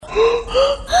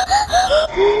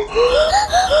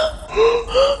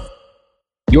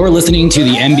listening to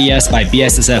the MBS by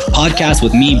BSSF podcast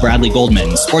with me, Bradley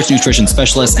Goldman, sports nutrition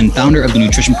specialist and founder of the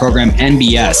nutrition program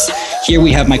NBS. Here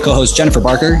we have my co-host, Jennifer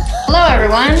Barker. Hello,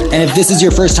 everyone. And if this is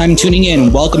your first time tuning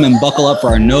in, welcome and buckle up for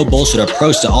our no bullshit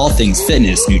approach to all things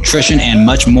fitness, nutrition, and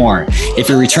much more. If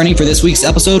you're returning for this week's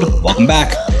episode, welcome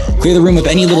back. Clear the room of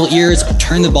any little ears,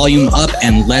 turn the volume up,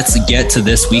 and let's get to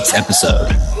this week's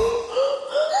episode.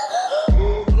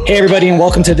 Hey, everybody, and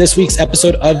welcome to this week's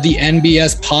episode of the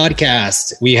NBS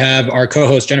podcast. We have our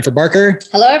co-host, Jennifer Barker.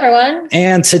 Hello, everyone.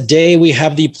 And today we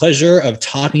have the pleasure of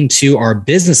talking to our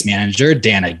business manager,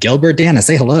 Dana Gilbert. Dana,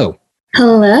 say hello.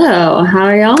 Hello. How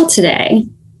are y'all today?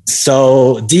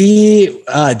 So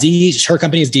her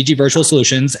company is DG Virtual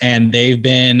Solutions, and they've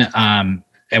been, Dana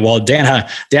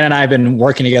and I have been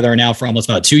working together now for almost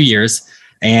about 2 years.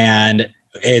 And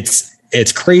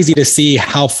it's crazy to see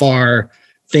how far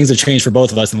things have changed for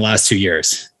both of us in the last 2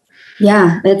 years.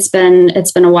 Yeah, it's been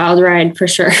a wild ride for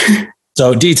sure.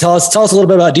 So Dee, tell us a little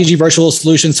bit about DG Virtual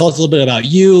Solutions. Tell us a little bit about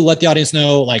you. Let the audience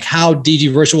know like how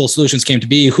DG Virtual Solutions came to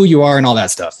be, who you are, and all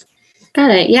that stuff.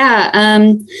 Got it. Yeah.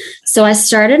 So I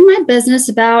started my business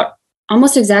about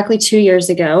almost exactly 2 years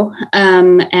ago.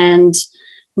 And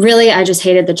really, I just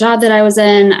hated the job that I was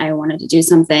in. I wanted to do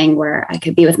something where I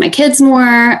could be with my kids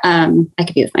more. I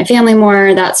could be with my family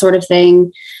more, that sort of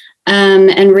thing.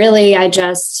 And really, I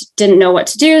just didn't know what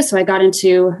to do. So I got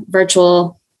into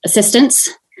virtual assistants.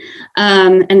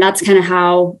 And that's kind of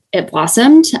how it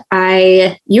blossomed.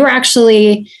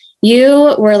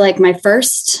 You were like my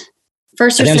first or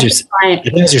second client. I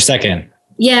think it was your second.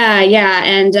 Yeah.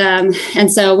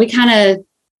 And so we kind of,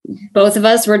 both of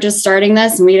us were just starting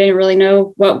this and we didn't really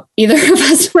know what either of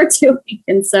us were doing.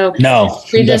 And so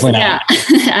we definitely not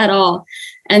at all.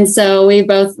 And so we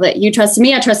both, you trusted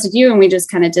me, I trusted you, and we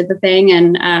just kind of did the thing.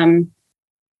 And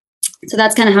so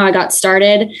that's kind of how I got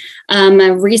started.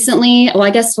 Recently,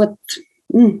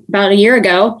 about a year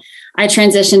ago, I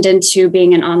transitioned into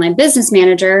being an online business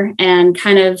manager and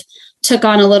kind of took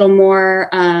on a little more,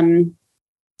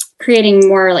 creating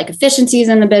more like efficiencies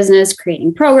in the business,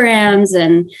 creating programs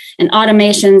and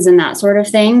automations and that sort of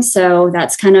thing. So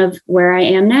that's kind of where I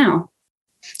am now.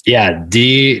 Yeah,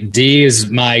 Dee is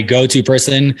my go-to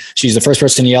person. She's the first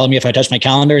person to yell at me if I touch my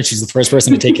calendar, and she's the first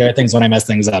person to take care of things when I mess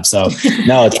things up. So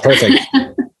no, it's perfect.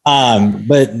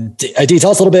 But Dee,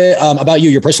 tell us a little bit about you,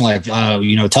 your personal life.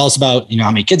 Tell us about how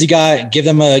many kids you got. Give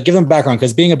them a background,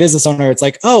 because being a business owner, it's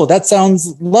like, oh, that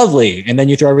sounds lovely, and then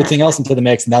you throw everything else into the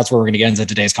mix, and that's where we're going to get into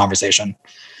today's conversation.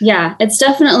 Yeah, it's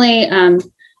definitely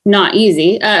not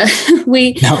easy. I've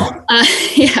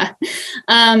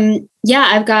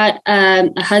got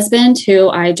a husband who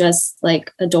I just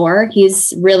adore.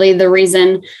 He's really the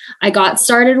reason I got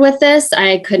started with this.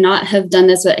 I could not have done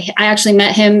this. I actually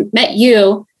met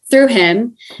you through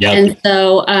him. Yep. And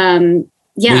so, Aaron.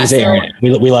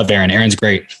 We love Aaron. Aaron's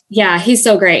great. Yeah, he's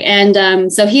so great.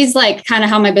 And so he's kind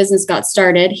of how my business got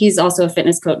started. He's also a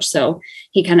fitness coach. So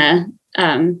he kind of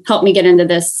helped me get into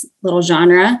this little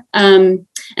genre. And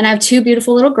I have two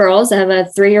beautiful little girls. I have a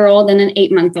 3-year-old and an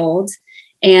 8-month-old.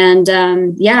 And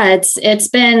it's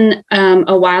been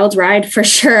a wild ride for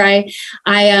sure.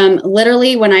 I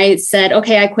literally, when I said,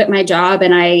 okay, I quit my job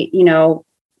and I,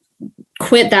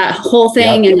 quit that whole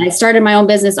thing and I started my own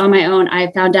business on my own,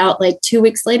 I found out 2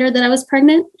 weeks later that I was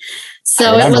pregnant.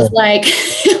 So it was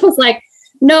like,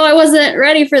 no, I wasn't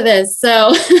ready for this.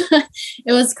 So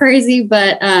it was crazy.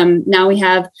 But now we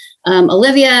have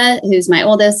Olivia, who's my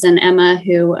oldest, and Emma,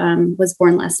 who was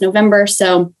born last November.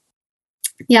 So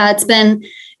yeah, it's been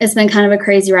kind of a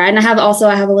crazy ride. And I have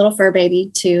a little fur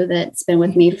baby too, that's been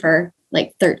with me for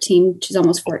 13. She's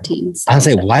almost 14. So. I was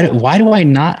like, why do I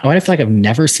feel like I've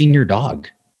never seen your dog?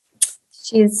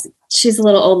 She's a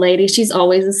little old lady. She's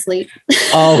always asleep.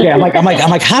 Oh, okay. I'm like,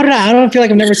 how do I feel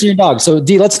like I've never seen your dog? So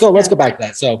Dee, let's go back to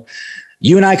that. So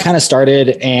you and I kind of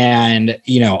started, and,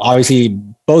 obviously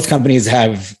both companies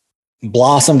have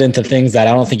blossomed into things that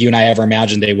I don't think you and I ever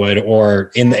imagined they would, or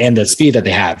in the speed that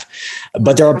they have.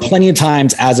 But there are plenty of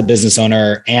times as a business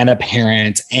owner and a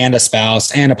parent and a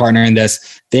spouse and a partner in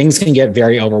this, things can get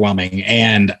very overwhelming.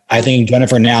 And I think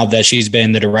Jennifer, now that she's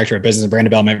been the director of business and brand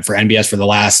development for NBS for the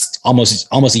last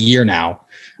almost a year now.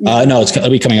 It'll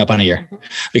be coming up on a year.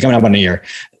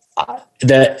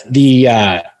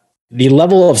 The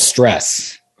level of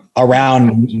stress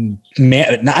around, I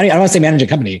don't want to say managing a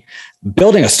company,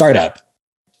 building a startup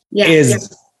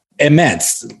is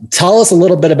immense. Tell us a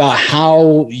little bit about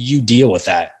how you deal with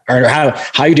that, or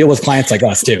how you deal with clients like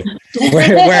us too,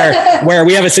 where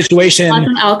we have a situation.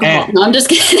 Alcohol. No, I'm just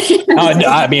kidding.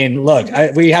 I mean, look,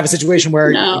 we have a situation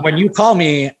where when you call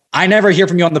me, I never hear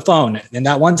from you on the phone. And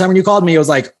that one time when you called me, it was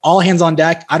like all hands on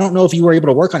deck. I don't know if you were able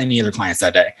to work on any other clients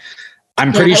that day.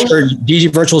 I'm pretty sure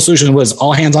DG Virtual Solutions was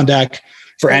all hands on deck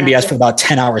for NBS for about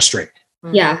 10 hours straight.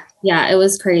 Yeah. Yeah. It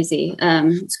was crazy.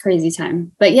 It's crazy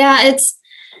time, but yeah,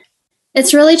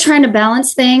 it's really trying to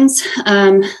balance things.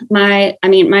 My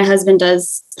husband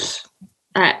does,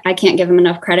 I can't give him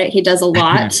enough credit. He does a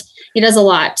lot. He does a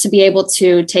lot to be able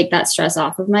to take that stress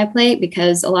off of my plate,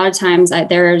 because a lot of times I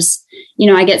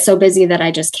get so busy that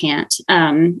I just can't.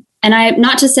 And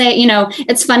not to say,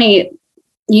 it's funny.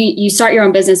 You start your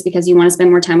own business because you want to spend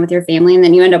more time with your family, and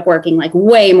then you end up working like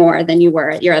way more than you were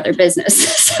at your other business.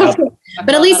 So,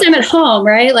 but at least I'm at home,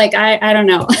 right? Like, I don't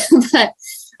know. But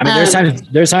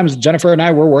there's times Jennifer and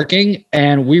I were working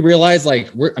and we realized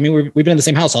we've been in the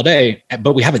same house all day,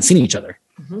 but we haven't seen each other.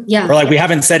 Yeah. Or we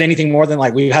haven't said anything more than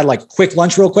we had quick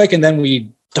lunch real quick. And then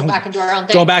we don't go back and do our own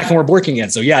thing. Go back and we're working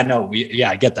again. So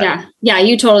I get that. Yeah. Yeah.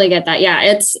 You totally get that. Yeah.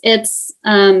 It's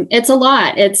a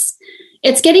lot.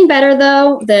 It's getting better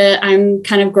though. I'm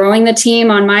kind of growing the team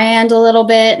on my end a little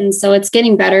bit. And so it's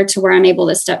getting better to where I'm able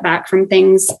to step back from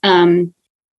things a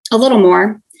little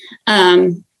more.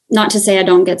 Not to say I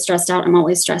don't get stressed out. I'm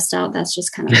always stressed out. That's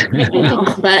just kind of,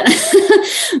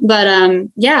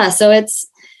 but yeah. So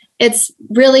it's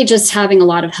really just having a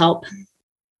lot of help.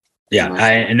 Yeah,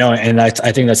 I know. And I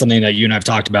think that's something that you and I've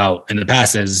talked about in the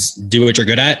past is do what you're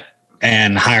good at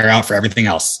and hire out for everything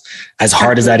else. As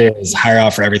hard as that is, hire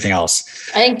out for everything else.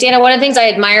 I think, Dana, one of the things I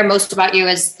admire most about you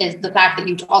is the fact that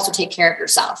you also take care of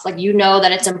yourself.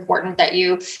 That it's important that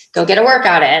you go get a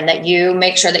workout in, that you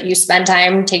make sure that you spend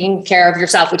time taking care of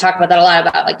yourself. We talk about that a lot,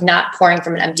 about not pouring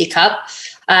from an empty cup.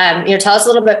 Tell us a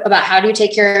little bit about how do you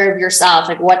take care of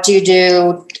yourself? What do you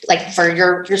do for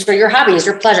your hobbies,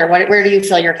 your pleasure? Where do you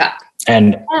fill your cup?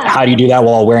 And how do you do that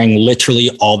while wearing literally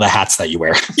all the hats that you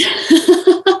wear?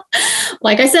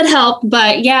 Like I said, help.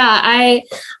 But yeah,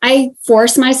 I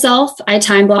force myself, I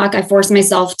time block, I force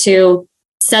myself to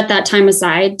set that time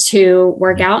aside to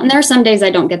work out. And there are some days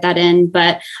I don't get that in,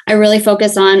 but I really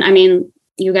focus on,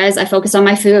 you guys, I focus on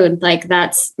my food.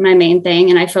 That's my main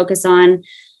thing. And I focus on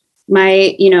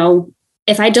my,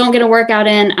 if I don't get a workout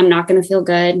in, I'm not going to feel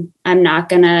good. I'm not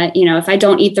going to, if I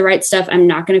don't eat the right stuff, I'm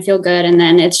not going to feel good. And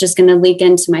then it's just going to leak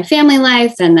into my family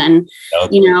life. And then,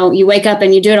 you wake up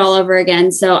and you do it all over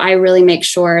again. So I really make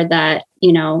sure that,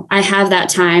 I have that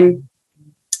time.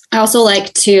 I also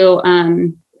like to,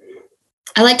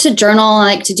 journal. I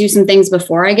like to do some things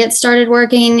before I get started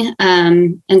working.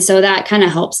 And so that kind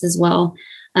of helps as well.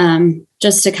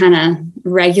 Just to kind of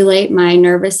regulate my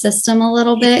nervous system a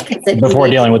little bit. Before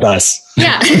dealing with us.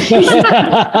 Yeah.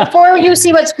 Before you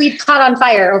see what's we've caught on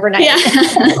fire overnight. Yeah.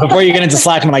 Before you get into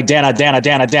Slack, I'm like, Dana.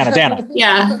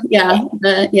 Yeah.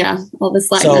 Yeah. All the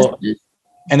Slack. So,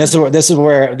 and this is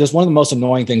one of the most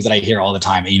annoying things that I hear all the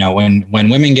time. When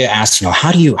women get asked,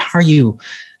 how do you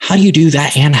do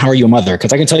that? And how are you a mother?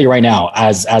 Cause I can tell you right now,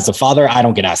 as a father, I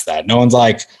don't get asked that. No one's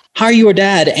like, how are you a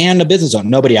dad and a business owner?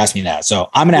 Nobody asked me that. So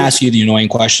I'm going to ask you the annoying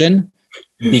question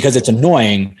because it's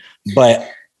annoying, but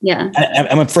yeah,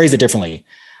 I'm going to phrase it differently.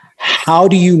 How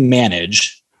do you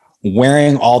manage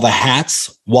wearing all the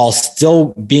hats while still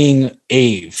being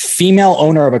a female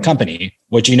owner of a company,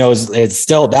 which, is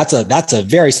still, that's a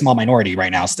very small minority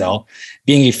right now, still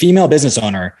being a female business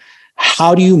owner?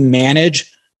 How do you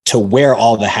manage to wear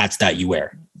all the hats that you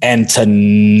wear and to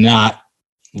not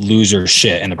lose your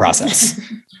shit in the process?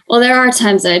 Well, there are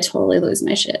times that I totally lose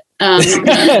my shit. And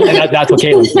that's what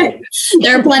Caitlin said.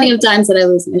 There are plenty of times that I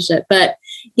lose my shit, but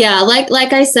yeah,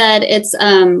 like I said, it's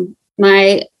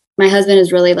my husband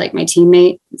is really like my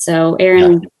teammate. So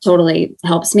Aaron totally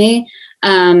helps me.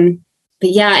 But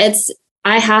yeah,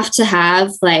 I have to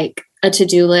have a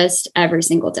to-do list every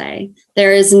single day.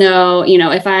 There is no,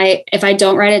 if I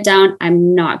don't write it down,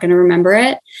 I'm not going to remember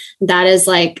it. That is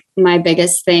my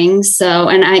biggest thing. So,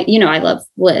 and I love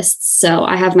lists. So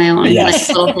I have my own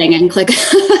little thing and click.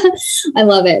 I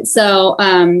love it. So,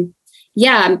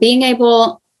 yeah, being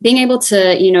able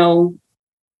to,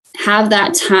 have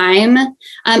that time.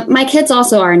 My kids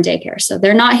also are in daycare, so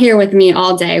they're not here with me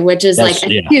all day, which is a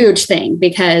huge thing,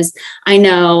 because I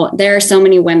know there are so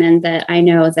many women that I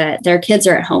know that their kids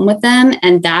are at home with them.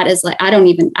 And that is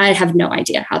I have no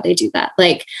idea how they do that.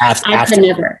 I could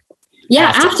never.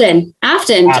 Yeah. Afton. I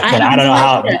don't know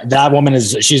how that woman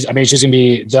is. She's going to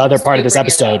be the other part of this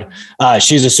episode.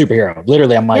 She's a superhero.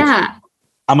 Literally. I'm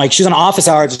like, she's on office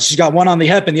hours. She's got one on the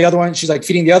hip and the other one, she's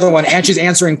feeding the other one, and she's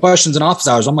answering questions in office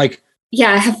hours. I'm like,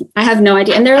 yeah, I have no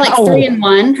idea. And they're 3 and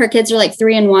 1. Her kids are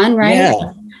 3 and 1, right?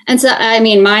 Yeah. And so,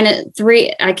 mine at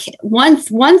 3, one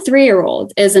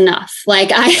 3-year-old is enough. I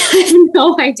have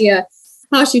no idea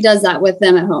how she does that with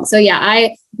them at home. So yeah,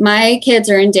 my kids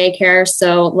are in daycare.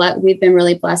 So we've been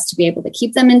really blessed to be able to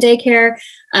keep them in daycare.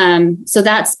 So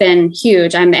that's been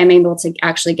huge. I'm able to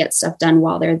actually get stuff done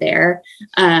while they're there.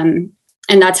 And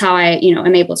that's how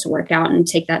I'm able to work out and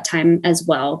take that time as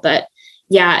well. But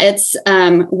yeah, it's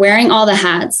wearing all the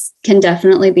hats can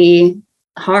definitely be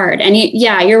hard. And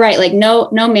you're right. Like no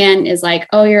man is like,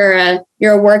 oh, you're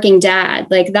a working dad.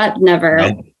 Like that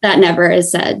never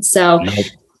is said. So nope.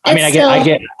 I mean,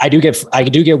 I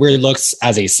do get weird looks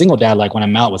as a single dad. Like when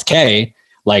I'm out with Kay,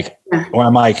 like, or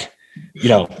I'm like,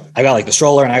 I got like the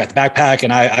stroller and I got the backpack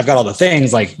and I've got all the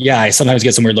things. Like, yeah, I sometimes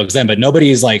get some weird looks then, but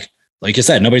nobody's like you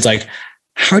said, nobody's like,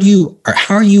 how are you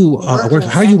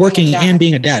working and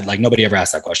being a dad? Like nobody ever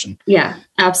asked that question. Yeah,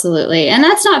 absolutely. And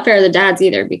that's not fair to the dads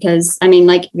either, because I mean,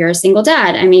 like you're a single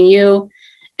dad. I mean,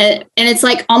 and it's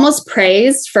like almost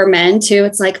praised for men too.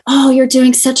 It's like, oh, you're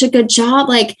doing such a good job.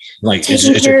 Like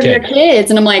taking care of your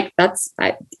kids. And I'm like,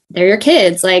 they're your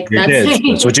kids. Like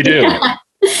that's what you do. Yeah.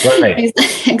 Right.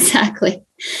 Exactly.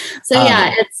 So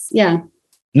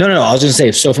No, I was just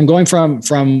gonna say, so from going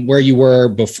from where you were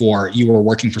before, you were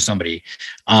working for somebody,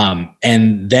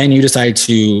 and then you decided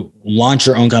to launch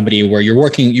your own company where you're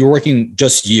working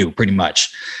just you pretty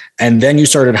much. And then you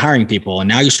started hiring people and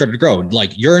now you started to grow.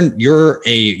 Like you're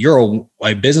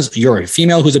a business, you're a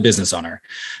female who's a business owner.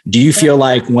 Do you feel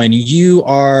like when you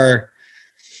are,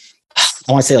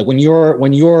 I want to say like when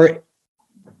you're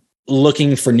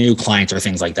looking for new clients or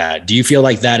things like that, do you feel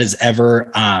like that is ever,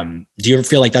 do you ever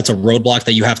feel like that's a roadblock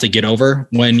that you have to get over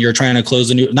when you're trying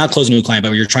to not close a new client, but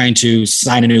when you're trying to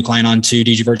sign a new client onto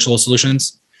DG Virtual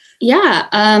Solutions? Yeah.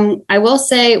 I will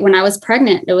say when I was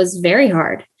pregnant, it was very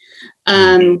hard.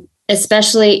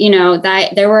 Especially,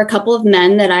 that there were a couple of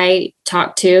men that I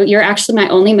talked to. You're actually my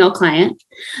only male client.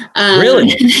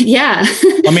 Really? Yeah.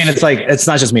 I mean, it's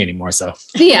not just me anymore. So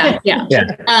yeah.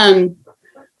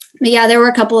 But yeah, there were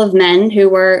a couple of men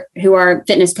who are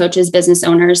fitness coaches, business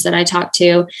owners that I talked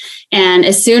to. And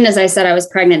as soon as I said I was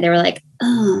pregnant, they were like,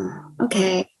 oh,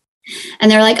 okay. And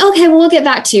they're like, okay, well, we'll get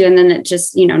back to you. And then it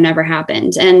just, never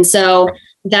happened. And so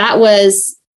that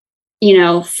was,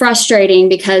 frustrating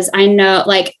because I know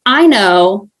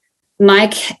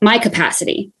my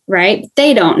capacity, right?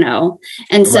 They don't know.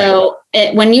 And so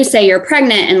when you say you're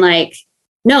pregnant and like,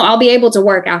 no, I'll be able to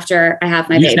work after I have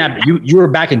my baby. You were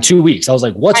back in 2 weeks. I was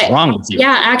like, what's wrong with you?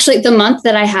 Yeah, actually the month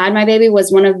that I had my baby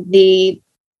was one of the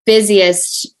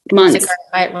busiest months.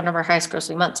 One of our highest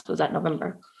grossing months was that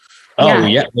November. Oh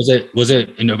yeah. Was it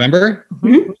in November?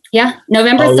 Mm-hmm. Yeah.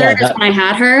 November 3rd is when I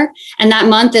had her. And that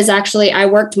month is actually, I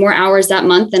worked more hours that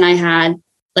month than I had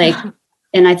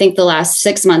in I think the last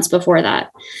 6 months before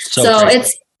that. So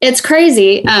it's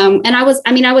crazy. And I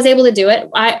was able to do it.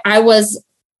 I was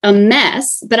a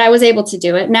mess, but I was able to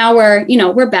do it. Now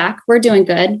we're back, we're doing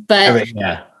good, but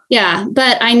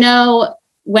but I know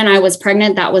when I was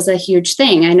pregnant, that was a huge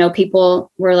thing. I know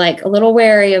people were like a little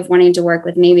wary of wanting to work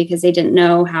with me because they didn't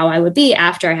know how I would be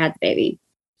after I had the baby.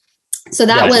 So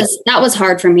that was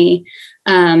hard for me.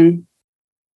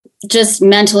 Just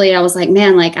mentally, I was like,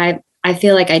 man, like I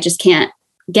feel like I just can't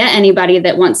get anybody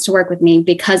that wants to work with me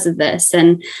because of this.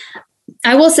 And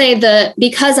I will say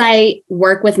because I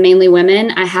work with mainly women,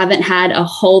 I haven't had a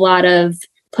whole lot of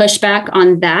pushback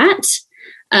on that.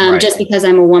 Just because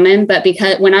I'm a woman, but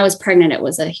because when I was pregnant, it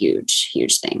was a huge,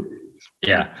 huge thing.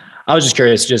 Yeah. I was just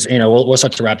curious, we'll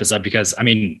start to wrap this up because I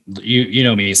mean, you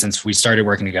know me, since we started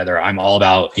working together, I'm all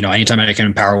about, anytime I can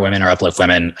empower women or uplift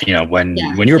women, when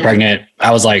you were pregnant,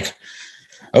 I was like,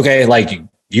 okay, like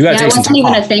you got to take some time off. It wasn't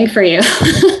even a thing for you.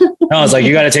 No, I was like,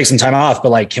 you got to take some time off, but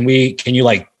like, can you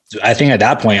like, I think at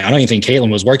that point, I don't even think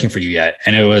Caitlin was working for you yet.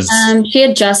 And it was, she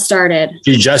had just started.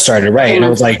 Right. And it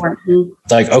was like,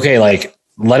 okay, like,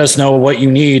 let us know what you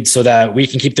need so that we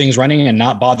can keep things running and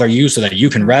not bother you so that you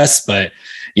can rest. But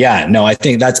yeah, no, I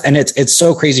think it's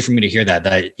so crazy for me to hear that,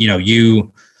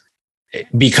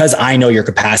 because I know your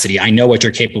capacity, I know what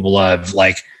you're capable of,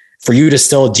 like for you to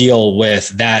still deal with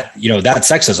that, that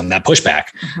sexism, that pushback,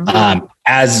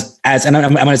 and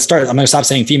I'm going to stop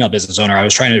saying female business owner. I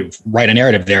was trying to write a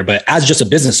narrative there, but as just a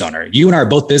business owner, you and I are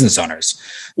both business owners,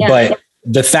 but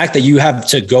the fact that you have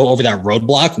to go over that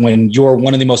roadblock when you're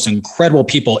one of the most incredible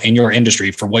people in your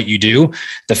industry for what you do,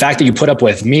 the fact that you put up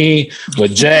with me,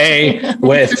 with Jay,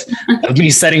 with me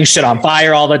setting shit on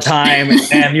fire all the time.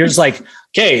 And you're just like,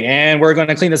 okay, and we're going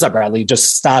to clean this up, Bradley.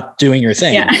 Just stop doing your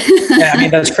thing. Yeah. I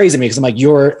mean, that's crazy to me because I'm like,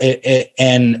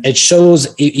 and it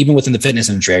shows even within the fitness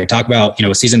industry. I talk about,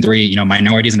 season 3,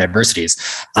 minorities and diversities.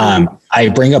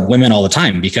 I bring up women all the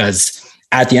time because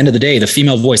at the end of the day, the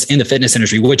female voice in the fitness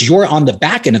industry, which you're on the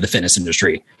back end of the fitness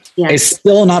industry, is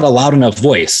still not a loud enough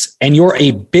voice. And you're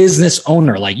a business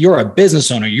owner. Like, you're a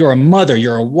business owner, you're a mother,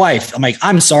 you're a wife. I'm like,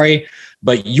 I'm sorry,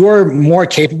 but you're more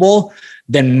capable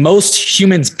than most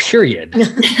humans, period,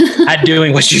 at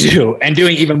doing what you do and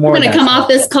doing even more. I'm going to come off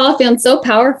this call feeling so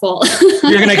powerful.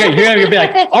 You're going to be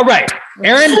like, all right,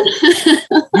 Aaron,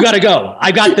 you got to go.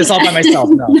 I got this all by myself.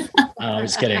 No, I'm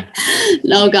just kidding.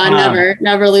 No, God,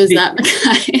 never lose that.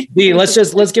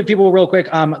 Let's give people real quick.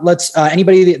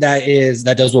 Anybody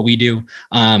that does what we do,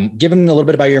 give them a little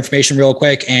bit about your information real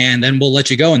quick, and then we'll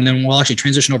let you go. And then we'll actually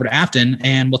transition over to Afton,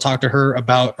 and we'll talk to her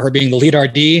about her being the lead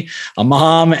RD, a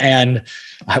mom, and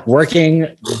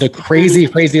working the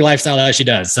crazy lifestyle that she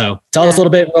does. So tell us a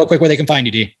little bit real quick where they can find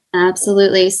you, Dee.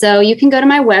 Absolutely. So you can go to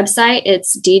my website.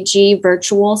 It's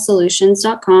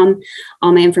dgvirtualsolutions.com.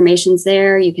 All my information's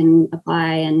there. You can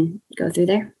apply and go through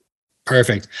there.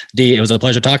 Perfect. Dee, it was a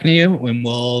pleasure talking to you, and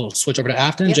we'll switch over to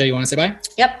Afton. Yep. Jay, you want to say bye?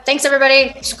 Yep. Thanks,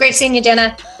 everybody. It's great seeing you,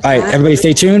 Dana. All right, everybody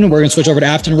stay tuned. We're going to switch over to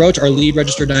Afton Roach, our lead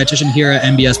registered dietitian here at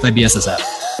MBS by BSSF.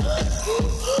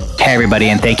 Hey, everybody,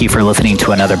 and thank you for listening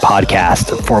to another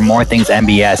podcast. For more things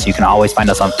MBS, you can always find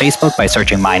us on Facebook by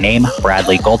searching my name,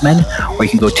 Bradley Goldman, or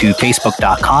you can go to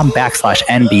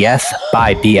facebook.com/NBS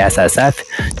by BSSF.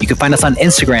 You can find us on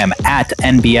Instagram at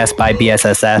NBS by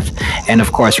BSSF. And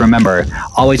of course, remember,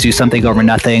 always do something over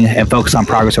nothing and focus on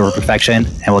progress over perfection.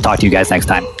 And we'll talk to you guys next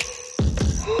time.